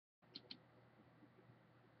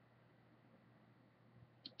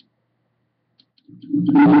You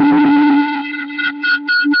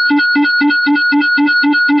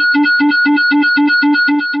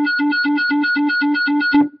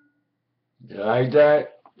like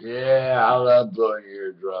that? Yeah, I love blowing your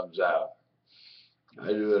eardrums out. I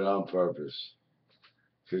do it on purpose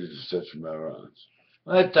because you're such morons.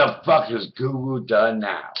 What the fuck has Google done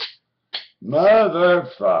now?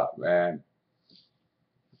 Motherfuck, man.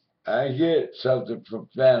 I get something from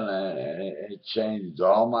Finland and it changes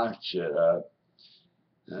all my shit up.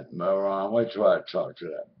 That moron, wait till I talk to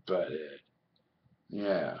that butthead.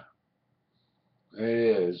 Yeah, it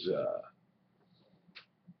is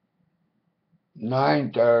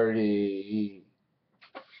 9:30,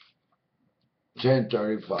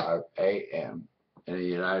 10:35 a.m. in the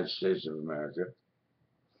United States of America.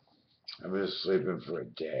 I've been sleeping for a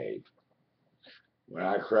day. When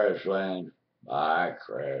I crash land, I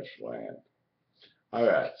crash land. I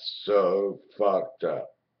got so fucked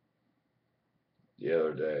up the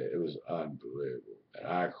other day. It was unbelievable. And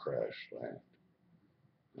I crash land.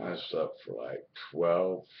 I slept for like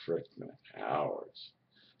 12 freaking hours.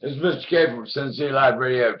 This is Mr. K from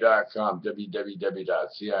CincyLiveRadio.com,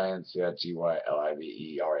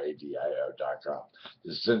 www.cincityliveradio.com.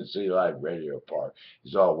 The Cincy Live Radio part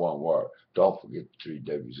is all one word. Don't forget the three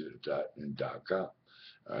W's and .com.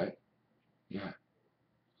 All right? Yeah.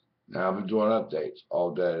 Now I've been doing updates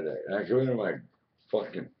all day today. And I go into my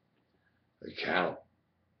fucking account.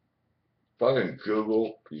 Fucking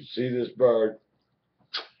Google. You see this bird?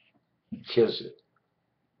 Kiss it.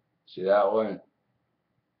 See that one?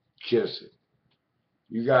 Kiss it.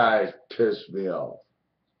 You guys piss me off.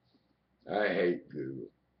 I hate Google.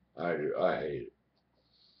 I do. I hate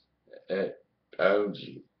it. It owns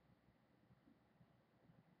you.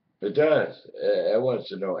 It does. It wants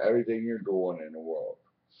to know everything you're doing in the world.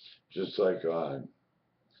 Just like on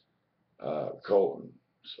Colton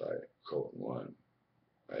site, Colton 1.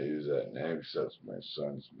 I use that name because that's my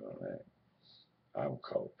son's middle name. I'm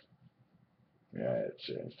Colton. Yeah, it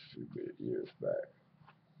changed a few years back.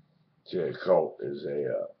 See, a Colt is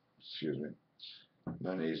a, excuse me,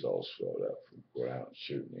 my knee's all swelled up from going out and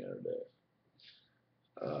shooting the other day.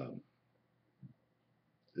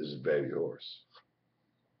 This is a baby horse.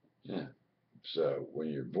 Yeah. So when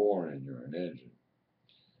you're born and you're an engine,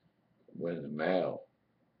 when the male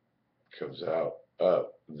comes out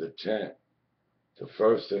of the tent, the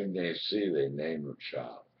first thing they see, they name their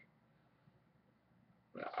child.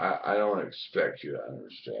 I don't expect you to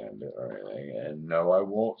understand it or anything, and no, I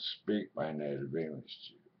won't speak my native English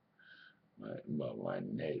to you, my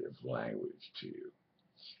native language to you.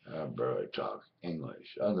 I barely talk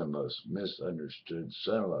English. I'm the most misunderstood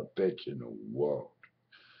son of a bitch in the world.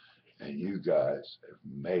 And you guys have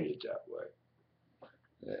made it that way.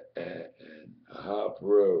 And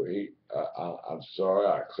Peru, I'm sorry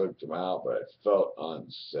I clicked him out, but it felt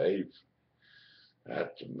unsafe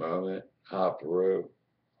at the moment. Peru,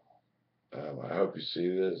 I hope you see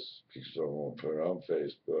this because I'm going to put it on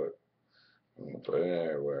Facebook. I'm going to put it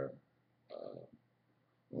everywhere.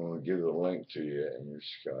 I'm going to give the link to you in your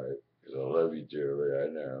Skype because I love you dearly, I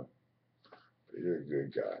know. But you're a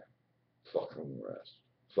good guy. Fuck them the rest.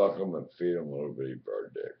 Fuck them and feed them little bitty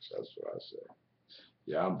bird dicks. That's what I say.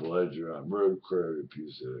 Yeah, I'm belligerent. I'm rude, crude,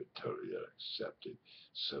 abusive, totally unaccepted.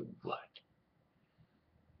 So what?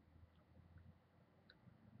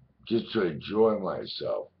 Just to enjoy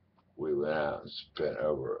myself, we went out and spent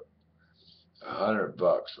over $100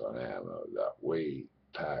 on ammo that we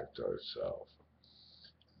packed ourselves.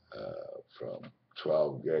 From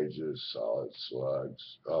 12 gauges, solid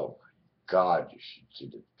slugs. Oh my God, you should see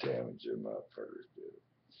the damage them motherfuckers do.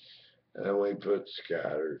 And then we put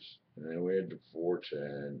scatters, and then we had the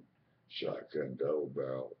 410 shotgun double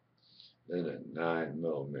barrel. Then a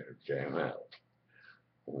 9mm came out.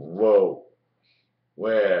 Whoa,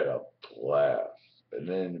 we had a blast. And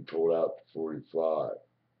then he pulled out the 45.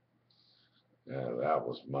 Now that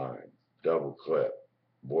was mine, double clip.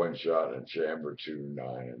 One shot in a chamber, 2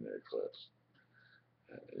 9 in their clips.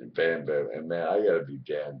 Bam, bam. And man, I gotta be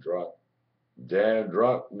damn drunk. Damn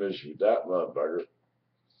drunk to miss with that motherfucker.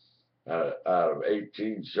 Out of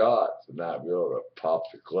 18 shots and not be able to pop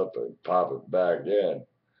the clip and pop it back in.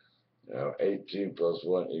 18 plus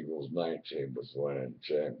 1 equals 19 with one in the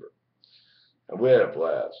chamber. And we had a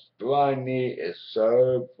blast. My knee is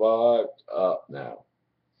so fucked up now.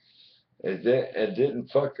 It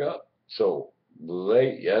didn't fuck up till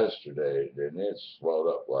late yesterday, then it swelled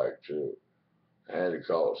up like two. I had to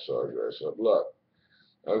call a sergeant. I said, look,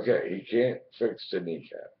 okay, he can't fix the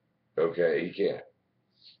kneecap. Okay, he can't.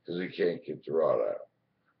 Because he can't get the rod out.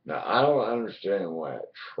 Now, I don't understand why a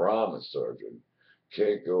trauma surgeon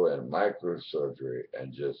can't go in microsurgery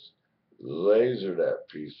and just laser that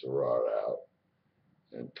piece of rod out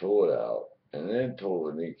and pull it out, and then pull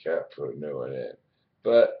the kneecap, put a new one in.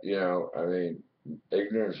 But, you know, I mean,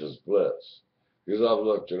 ignorance is bliss. Because I've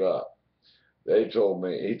looked it up. They told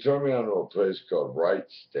me, he turned me onto a place called Wright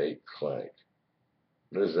State Clinic.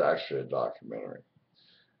 This is actually a documentary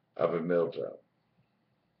up in Middletown,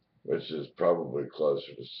 which is probably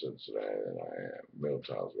closer to Cincinnati than I am.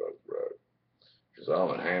 Middletown's right up the road. Because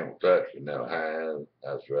I'm in Hamilton, you know, Ohio.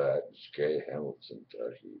 That's right. It's Hamilton,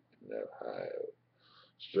 Kentucky, in Ohio.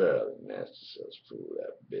 Straight out of the nasty cesspool,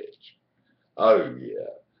 that bitch. Oh,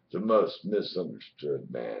 yeah. The most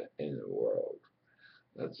misunderstood man in the world.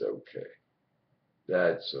 That's okay.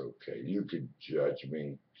 That's okay. You can judge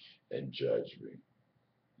me and judge me.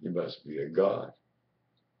 You must be a god.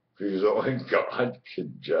 Because only God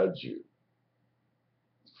can judge you.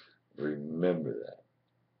 Remember that.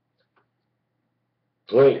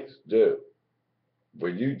 Please do.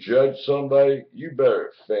 When you judge somebody, you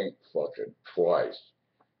better think fucking twice,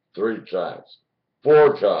 3 times,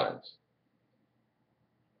 4 times.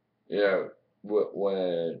 You know,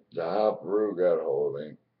 when the Hopperoo got a hold of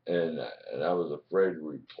me, and I was afraid to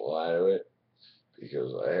reply to it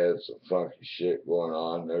because I had some funky shit going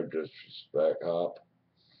on, no disrespect, Hop,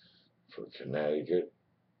 for Connecticut.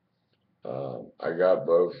 I got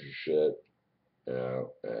both your shit, you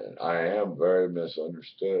know, and I am very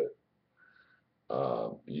misunderstood.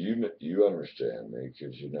 You understand me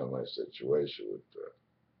because you know my situation with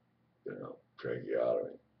the, you know,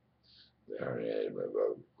 tracheotomy, the herniated my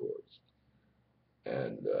vocal cords.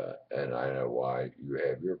 And I know why you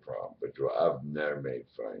have your problem, but I've never made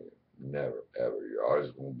fun of you. Never, ever. You're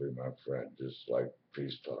always going to be my friend, just like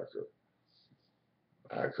Peace Talker.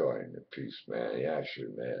 I call him the Peace Man. He actually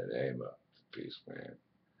made a name up, the Peace Man.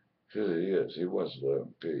 Because he is. He wants to live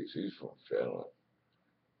in peace. He's from Finland.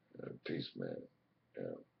 Peace Man. You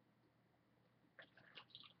know.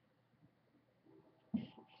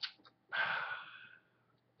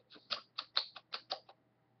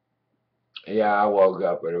 Yeah, I woke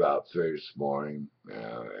up at about 3 this morning, you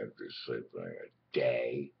know, after sleeping like a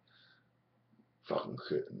day. Fucking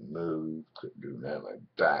couldn't move, couldn't do nothing. My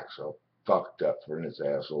back's all fucked up from this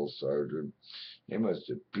asshole surgeon. He must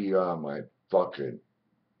have beat on my fucking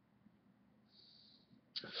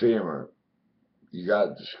femur. You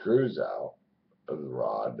got the screws out of the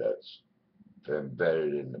rod that's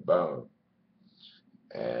embedded in the bone.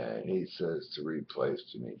 And he says to replace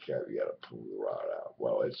the kneecap, you gotta pull the rod out.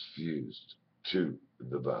 Well, it's fused to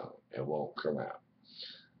the bone. It won't come out.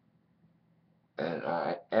 And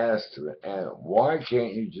I asked him, why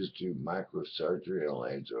can't you just do microsurgery and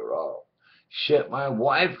laser it off? Shit, my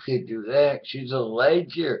wife could do that. She's a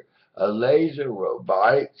laser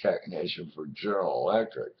robotic technician for General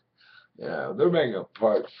Electric. You know, they're making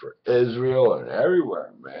parts for Israel and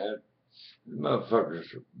everywhere, man. These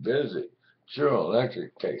motherfuckers are busy. General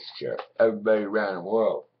Electric takes care of everybody around the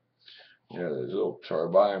world. You know, there's little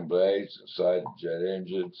turbine blades inside the jet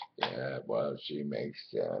engines. Yeah, well, she makes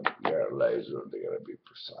them. Yeah, laser, they gotta be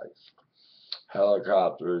precise.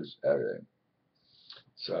 Helicopters, everything.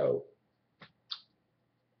 So,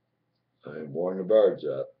 I warn the birds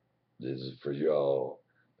up. This is for y'all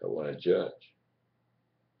that want to judge.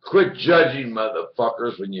 Quit judging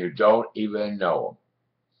motherfuckers when you don't even know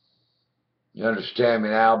them. You understand me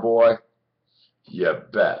now, boy? You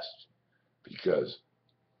best. Because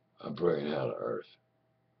I'm bringing hell to earth.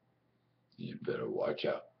 You better watch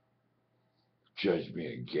out. Judge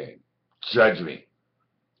me again. Judge me.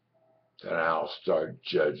 Then I'll start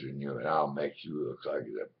judging you and I'll make you look like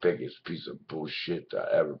the biggest piece of bullshit that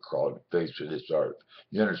ever crawled the face of this earth.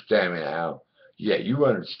 You understand me now? Yeah, you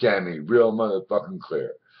understand me real motherfucking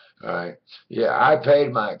clear. Alright? Yeah, I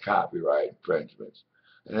paid my copyright infringements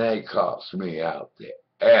and they cost me out the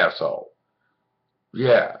asshole.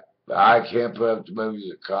 Yeah, but I can't put up the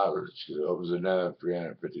movies at college because it was another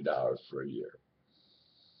 $350 for a year.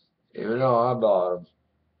 Even though I bought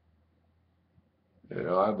them. You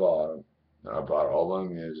know, I bought them. And I bought all my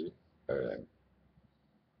music, everything.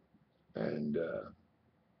 And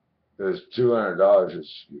it was $200 just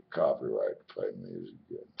to get copyright to play music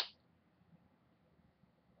again.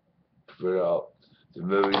 To put out the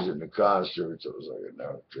movies and the concerts, it was like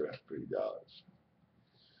another $250.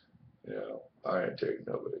 You know, I didn't take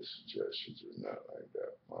nobody's suggestions or nothing like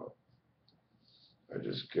that. Well, I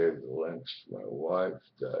just gave the links to my wife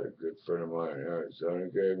that a good friend of mine in Arizona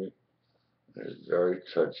gave me. And it's very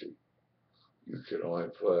touchy. You can only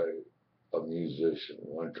play a musician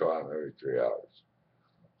 1 time every 3 hours.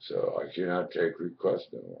 So I cannot take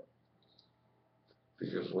requests anymore.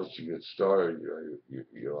 Because once you get started,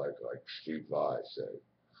 you're like Steve Vai said,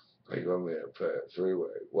 They want me to play a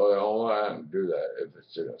three-way. Well, the only way I can do that if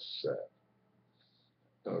it's in a set.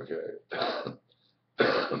 Okay.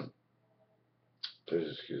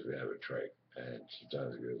 Please excuse me, I have a trach, and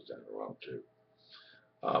sometimes it goes down the wrong too.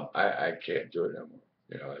 I can't do it no more.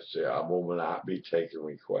 You know, I say I will not be taking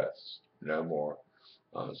requests no more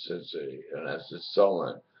on Sin City, and that's just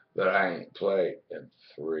someone that I ain't played in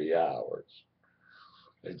 3 hours.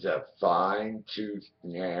 It's a fine tooth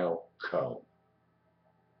nail comb,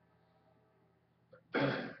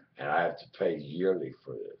 and I have to pay yearly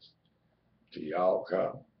for this. Do y'all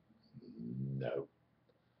come? No.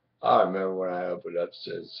 I remember when I opened up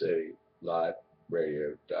Sin City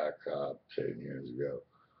LiveRadio.com 10 years ago,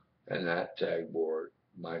 and that tag board,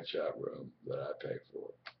 my chat room that I paid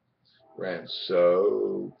for, ran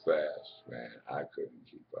so fast, man, I couldn't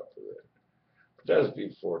keep up with it. But that was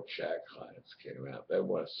before chat clients came out. They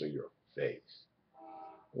want to see your face.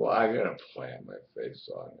 Well, I'm going to plant my face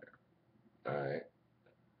on there, all right?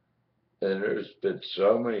 And there's been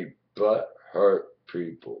so many butt-hurt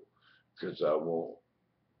people because I won't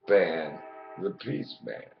ban the Peace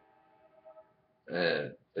Man.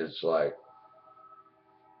 And it's like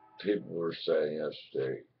people were saying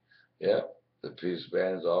yesterday, yep, the Peace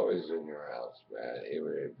Man's always in your house, man,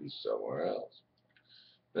 even if he's somewhere else.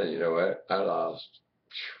 Then you know what? I lost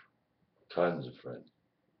tons of friends.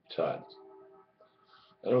 Tons.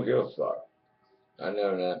 I don't give a fuck. I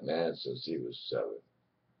know that man since he was 7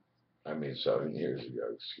 years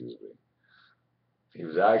ago, excuse me. He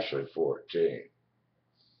was actually 14.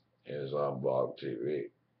 He was on Blog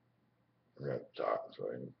TV. I got talking to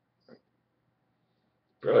him.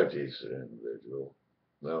 Really decent individual.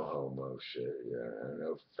 No homo shit, you know,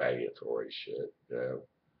 no faggotry shit, you know.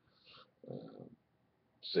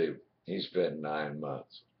 See, he spent 9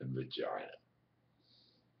 months in vagina.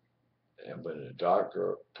 And when the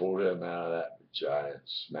doctor pulled him out of that vagina and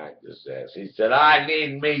smacked his ass, he said, I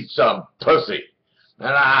need me some pussy.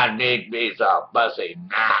 And I need me some pussy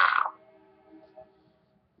now.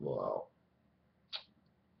 Well,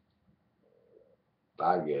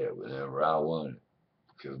 I get it whenever I want it.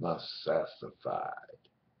 Because my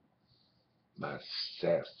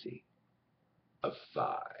sassy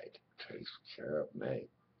takes care of me.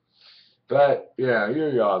 But, you know,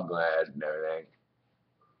 you're all glad and everything.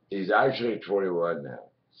 He's actually 21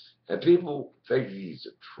 now. And people think he's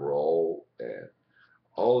a troll and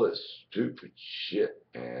all this stupid shit,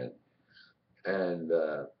 man. And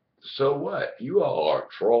so what? You all are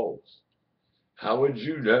trolls. How would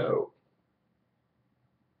you know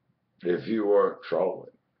if you weren't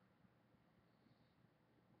trolling?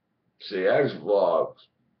 See, X-Vlogs,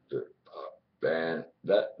 man,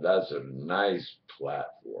 that's a nice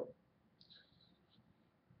platform.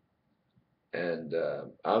 And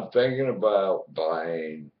I'm thinking about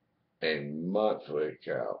buying a monthly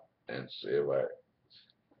account and see if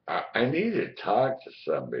I need to talk to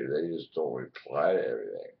somebody. They just don't reply to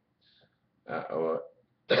everything.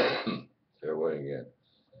 There went again.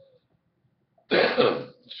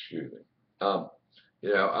 Excuse me.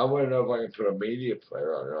 You know, I want to know if I can put a media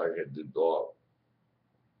player on there like I did blog.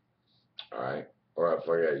 All right, or if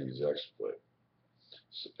I got to use XSplit.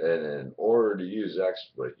 And in order to use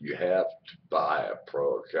XSplit, you have to buy a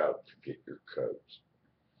pro account to get your codes.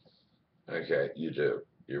 Okay, you do.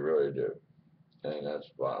 You really do. And that's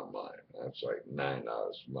bottom line. That's like $9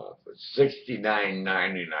 a month. It's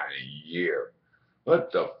 $69.99 a year.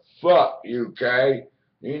 What the fuck, UK?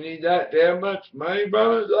 You need that damn much money,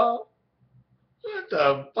 brothers? What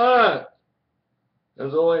the fuck?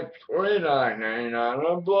 There's only $29.99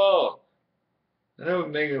 on blog. And they were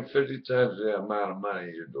making 50 times the amount of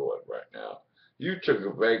money you're doing right now. You took a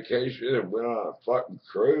vacation and went on a fucking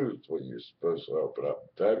cruise when you're supposed to open up in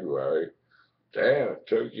February. Damn, it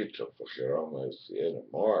took you to fucking almost the end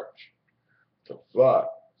of March. The fuck?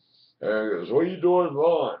 And he goes, what are you doing,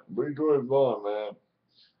 Vaughn? What are you doing, Vaughn, man?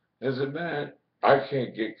 I said, man, I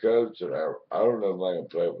can't get codes and I don't know if I can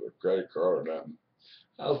play with a credit card or nothing.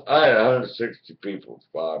 I had 160 people in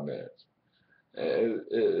 5 minutes. And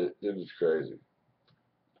it was crazy.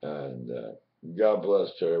 And God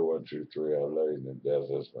bless Terry123. I love you to death.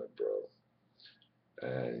 That's my bro.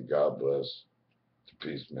 And God bless the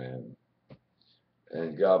Peace Man.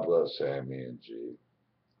 And God bless Sammy and G.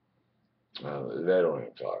 They don't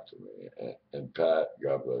even talk to me. And Pat,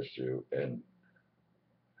 God bless you. And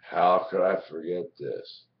how could I forget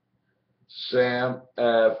this? Sam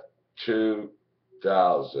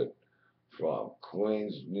F2000 from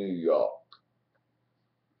Queens, New York.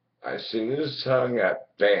 I see this tongue got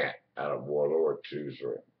banned out of World War II's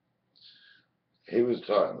ring. He was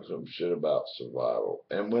talking some shit about survival.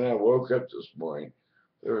 And when I woke up this morning,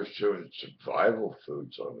 They were showing survival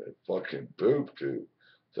foods on their fucking boob tube,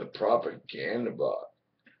 the propaganda bot.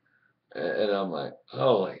 And I'm like,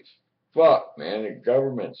 holy fuck, man, the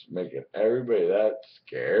government's making everybody that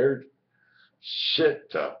scared?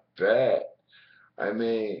 Shit the bed. I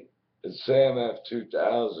mean, Sam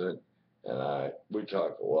F2000 and we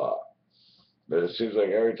talk a lot. But it seems like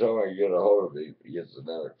every time I get a hold of him, he gets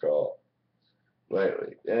another call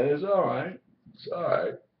lately. And it's all right. It's all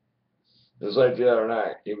right. It's like the other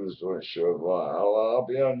night. He was going to show up on. Oh, I'll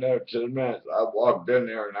be on there in 10 minutes. I walked in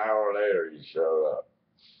there an hour later. He showed up.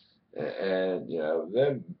 And you know,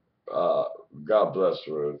 then God bless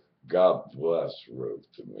Ruth. God bless Ruth,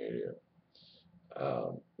 the media.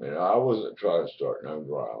 You know, I wasn't trying to start no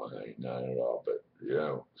drama, none at all. But you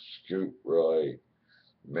know, Scoop really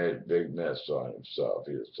made a big mess on himself.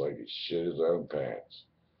 He was like he shit his own pants.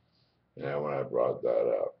 You know, when I brought that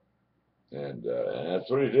up, and that's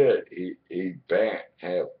what he did. He banned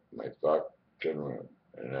half my fucking room,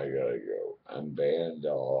 and I gotta go. I'm banned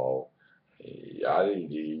all. Yada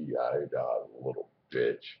yada yada, little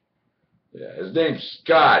bitch. Yeah, his name's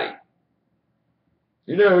Scotty.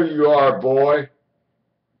 You know who you are, boy.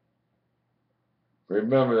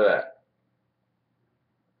 Remember that.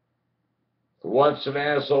 Once an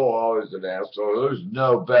asshole, always an asshole. There's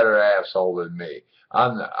no better asshole than me.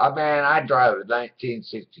 Man, I drive a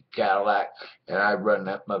 1960 Cadillac, and I run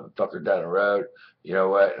that motherfucker down the road. You know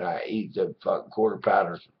what? And I eat the fucking quarter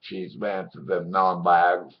pounders with cheese, man, for them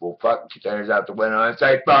non-biographical fucking containers out the window and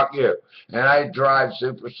say, fuck you. And I drive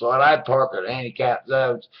super slow, and I park in handicapped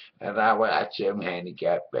zones, and I watch them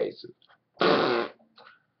handicapped faces.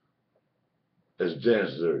 As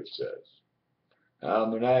Dennis Leary says.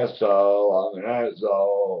 I'm an asshole. I'm an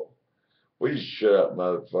asshole. Will you shut up,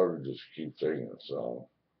 motherfucker? Just keep singing the song.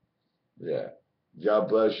 Yeah. God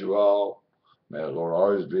bless you all. May the Lord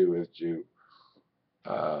always be with you.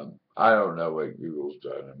 I don't know what Google's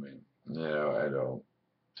done to me. No, I don't.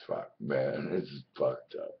 Fuck, man. This is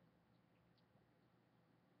fucked up.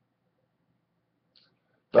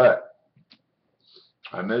 But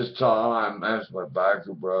I miss Tom. I miss my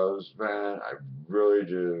biker bros, man. I really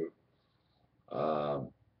do.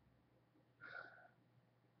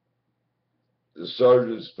 The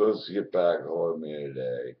sergeant's supposed to get back a hold of me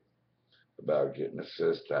today about getting a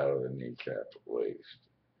cyst out of the kneecap at least.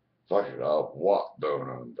 Fuck it, I'll walk bone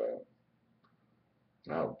on bone.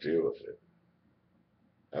 And I'll deal with it.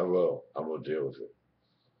 I will. I will deal with it.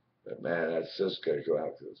 But man, that cyst gotta go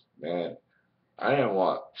out because, man, I didn't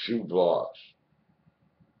want 2 blocks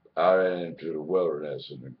out into the wilderness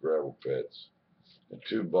in the gravel pits and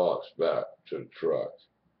 2 blocks back to the truck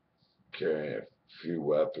carrying a few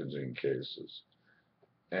weapons in cases.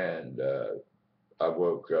 And I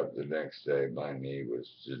woke up the next day, my knee was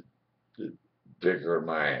just bigger than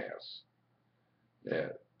my ass.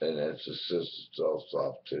 Yeah, and it's a cyst, it's all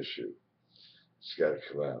soft tissue. It's got to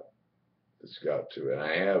come out. It's got to. And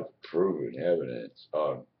I have proven evidence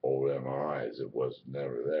on old MRIs it was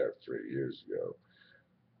never there 3 years ago.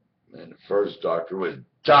 And the first doctor was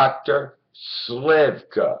Dr.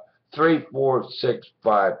 Slivka,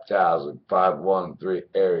 3465000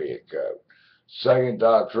 area code. Second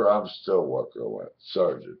doctor, I'm still working with,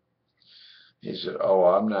 Sergeant. He said, oh,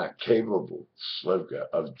 I'm not capable, Slivka,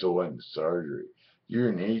 of doing surgery.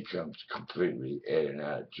 Your knee comes completely in and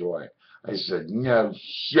out of joint. I said, no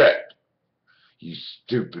shit, you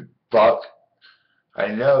stupid fuck. I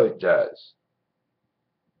know it does.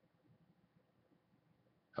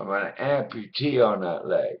 I'm an amputee on that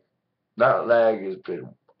leg. That leg has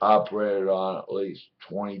been operated on at least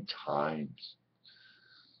 20 times.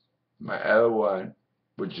 My other one,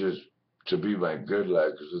 which is to be my good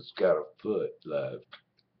leg, because it's got a foot left.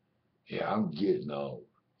 Yeah, I'm getting old.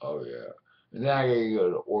 Oh, yeah. And then I gotta go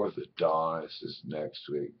to orthodontist this next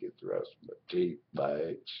week, get the rest of my teeth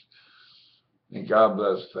bites. And God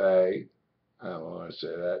bless Faye. I want to say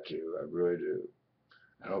that too. I really do.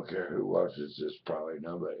 I don't care who watches this, probably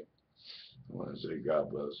nobody. I want to say God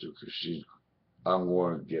bless her because I'm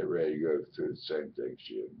going to get ready to go through the same thing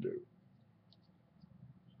she didn't do.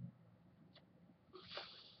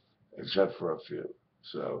 Except for a few.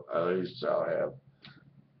 So at least I'll have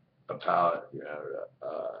a palette, you know,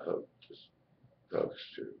 to just folks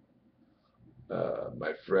to.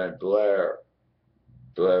 My friend Blair.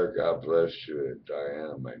 Blair, God bless you, and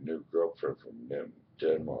Diana, my new girlfriend from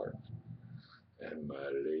Denmark, and my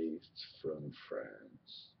lead from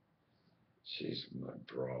France. She's my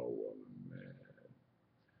bra woman, man.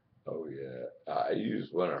 Oh yeah, I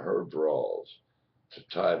use one of her bras to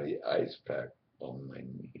tie the ice pack on my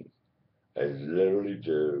knee. I literally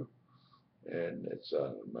do. And it's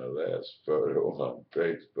on my last photo on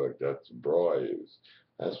Facebook. That's the bra I use.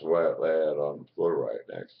 That's why I lay it on the floor right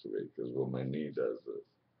next to me, because when my knee does this.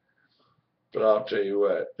 But I'll tell you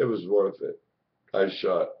what, it was worth it. I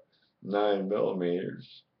shot 9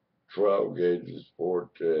 millimeters, 12 gauges, 4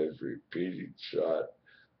 days, repeating shot,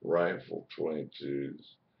 rifle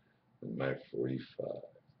 22s, and my 45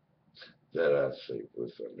 that I sleep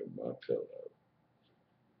with under my pillow.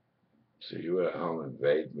 So you went home and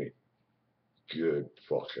made me good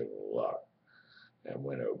fucking luck. And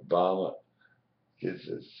when Obama gets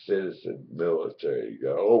a citizen military, you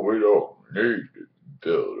go, oh, we don't need to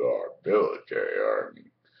build our military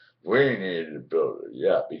army. We need to build it.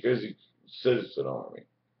 Yeah, because it's citizen army.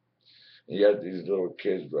 You got these little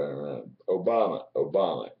kids running around. Obama,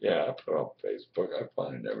 Obama. Yeah, I put on Facebook. I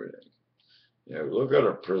find everything. You know, look at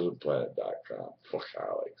prisonplanet.com. Fuck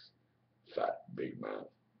Alex. Fat big mouth.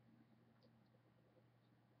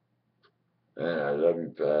 And I love you,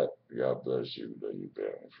 Pat. God bless you. Love you,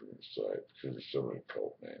 family, from your site, because there's so many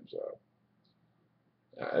cult names out.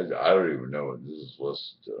 I don't even know what this is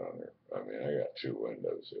listed on there. I mean, I got 2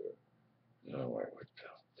 windows here. And I'm like, what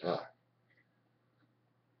the fuck?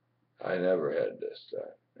 I never had this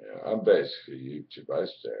time. You know, I'm basically YouTube. I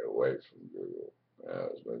stay away from Google, you know,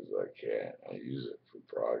 as much as I can. I use it for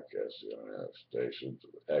broadcasting on have stations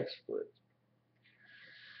with exploits.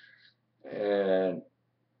 And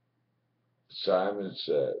Simon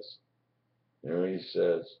says, you know, he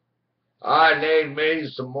says, I need me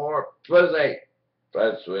some more pussy.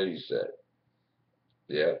 That's what he said.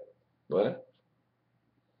 Yeah. What?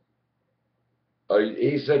 Oh,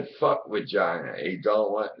 he said fuck vagina. He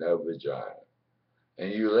don't want no vagina.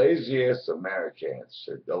 And you lazy ass Americans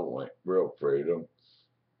that don't want real freedom.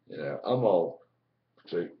 You know, I'm all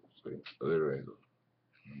literally,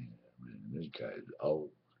 man, this guy's old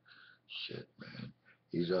shit, man.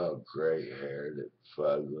 He's all gray haired and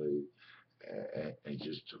fugly and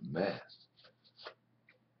just a mess.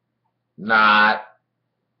 Not,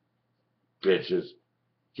 bitches.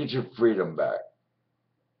 Get your freedom back.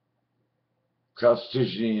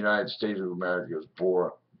 Constitution of the United States of America was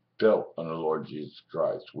built on the Lord Jesus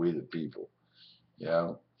Christ, we the people. You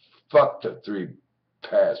know? Fuck the 3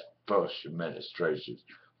 past Bush administrations.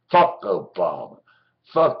 Fuck Obama.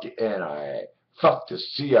 Fuck the NIA. Fuck the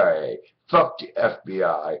CIA. Fuck the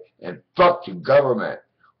FBI. And fuck the government.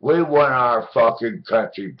 We want our fucking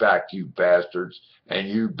country back, you bastards, and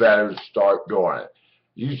you better start doing it.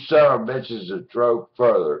 You son of bitches that drove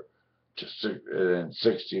further in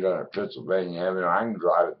 1600 Pennsylvania Avenue, I can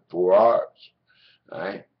drive it 4 hours,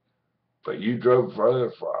 right? But you drove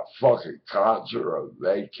further for a fucking concert or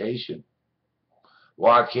vacation.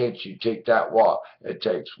 Why can't you take that walk? It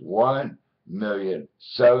takes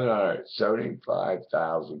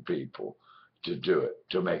 1,775,000 people to do it,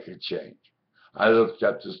 to make a change. I looked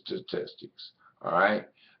up the statistics, all right?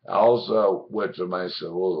 I also went to my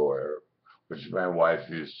civil lawyer, which my wife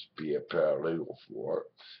used to be a paralegal for,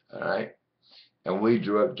 all right? And we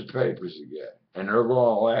drew up the papers again. And they're going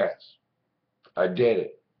to last. I did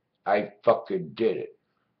it. I fucking did it.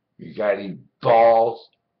 You got any balls?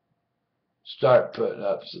 Start putting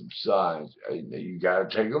up some signs. You got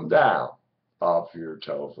to take them down off your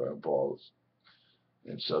telephone poles.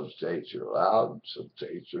 In some states you're allowed, in some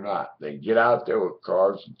states you're not. They get out there with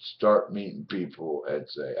cars and start meeting people and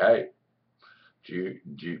say, hey,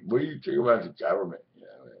 what do you think about the government? You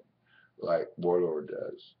know, like Warlord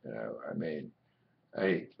does. You know, I mean,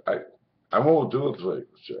 I won't do a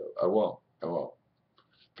political show. I won't.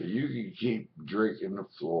 But you can keep drinking the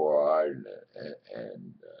fluoride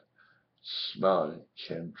and smelling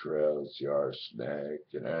chemtrails, the arsenic,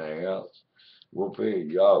 and anything else. We'll pay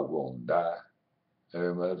y'all gonna die.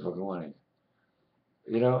 Every motherfucking one of you.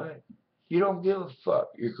 You know what? You don't give a fuck.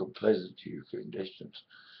 You're complacent to your conditions.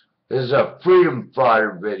 This is a freedom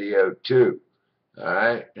fighter video too.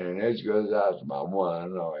 Alright? And this goes out to my one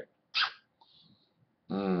and only.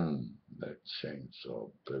 That chainsaw,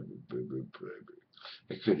 baby.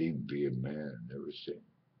 It could even be a man I've never seen.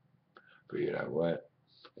 But you know what?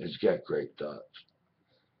 It's got great thoughts.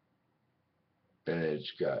 And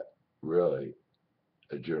it's got really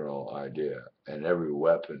a general idea. And every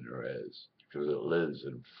weapon there is, because it lives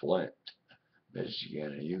in Flint,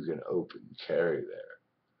 Michigan, and you can open carry there.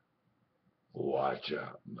 Watch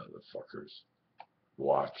out, motherfuckers.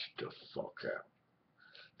 Watch the fuck out.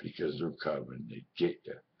 Because they're coming to get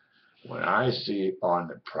you. When I see on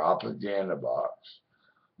the propaganda box,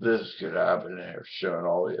 this could happen, they're showing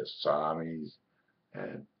all the tsunamis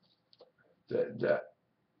and the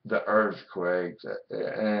earthquakes.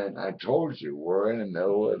 And I told you, we're in the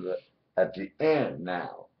middle of at the end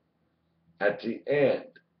now. At the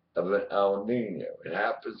end. of an El Nino. It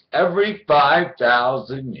happens every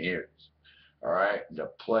 5,000 years. All right,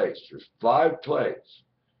 the plates. There's 5 plates.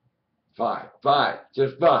 Five,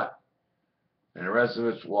 just 5. And the rest of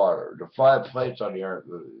it's water. The 5 plates on the earth,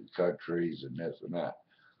 the countries and this and that.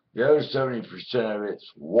 The other 70% of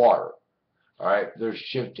it's water. All right, they're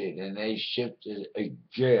shifting, and they shifted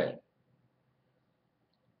again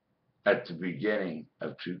at the beginning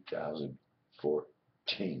of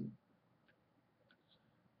 2014.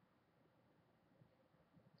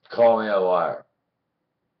 Call me a liar.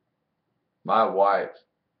 My wife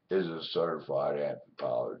is a certified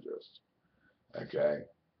anthropologist, okay?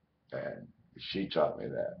 And she taught me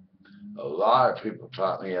that. A lot of people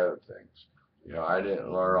taught me other things. You know, I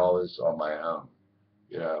didn't learn all this on my own,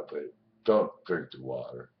 you know, but don't drink the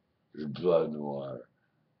water. There's blood in the water.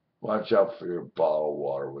 Watch out for your bottled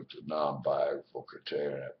water with the non-biodegradable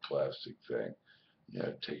container, that plastic thing. You know,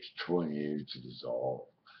 it takes 20 years to dissolve.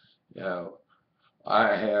 You know,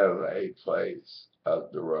 I have a place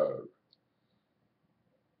up the road.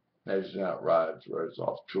 It's not Rod's Road, it's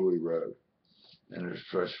off Tooley Road. And there's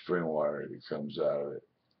fresh spring water that comes out of it.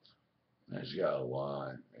 And it's got a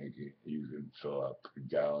line. And you can fill up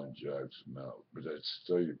gallon jugs of milk, but that's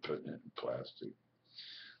still you're putting it in plastic.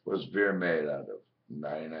 What's beer made out of?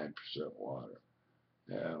 99% water.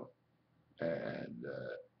 You know? And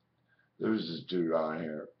there's this dude on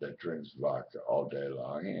here that drinks vodka all day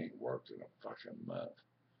long. He ain't worked in a fucking month.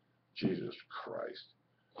 Jesus Christ.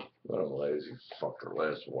 What a lazy fucker.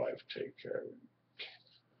 Let his wife take care of him.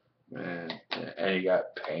 Man, and he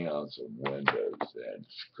got paint on some windows and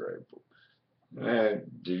scrape them. Man,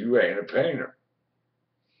 you ain't a painter.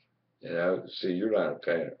 You know, see, you're not a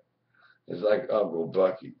painter. It's like Uncle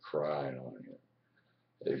Bucky crying on you.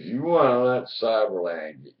 If you want to let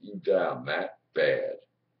Cyberland get you down that bad,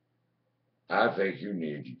 I think you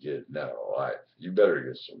need to get another life. You better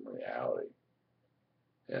get some reality.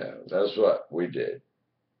 Yeah, that's what we did.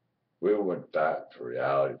 We went back to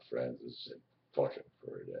reality, friends, and said, fuck it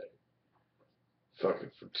for a day. Fuck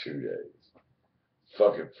it for 2 days.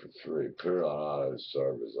 Fuck it for 3. Put it on auto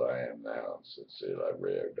service. I am now on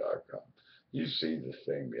CincyLiveRadio.com. You see the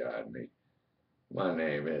thing behind me. My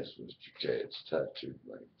name is Mr. K. It's tattooed on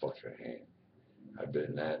my fucking hand. I've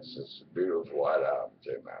been that since the Beatles' White Album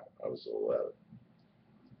came out. I was 11.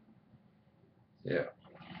 Yeah.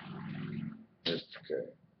 Mr. K.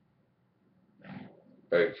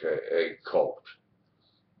 AKA Cult.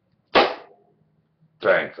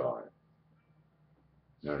 Bank on it.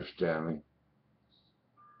 You understand me?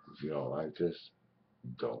 If you don't like this,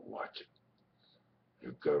 don't watch it.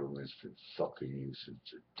 The government's been fucking you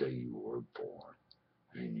since the day you were born.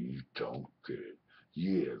 And you don't get it.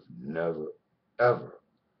 You have never, ever,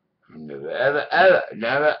 never, ever, ever,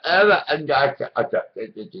 never, ever, never,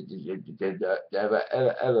 ever,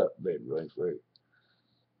 ever made life free.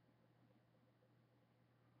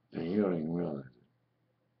 And you don't even realize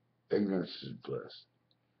it. Ignorance is bliss.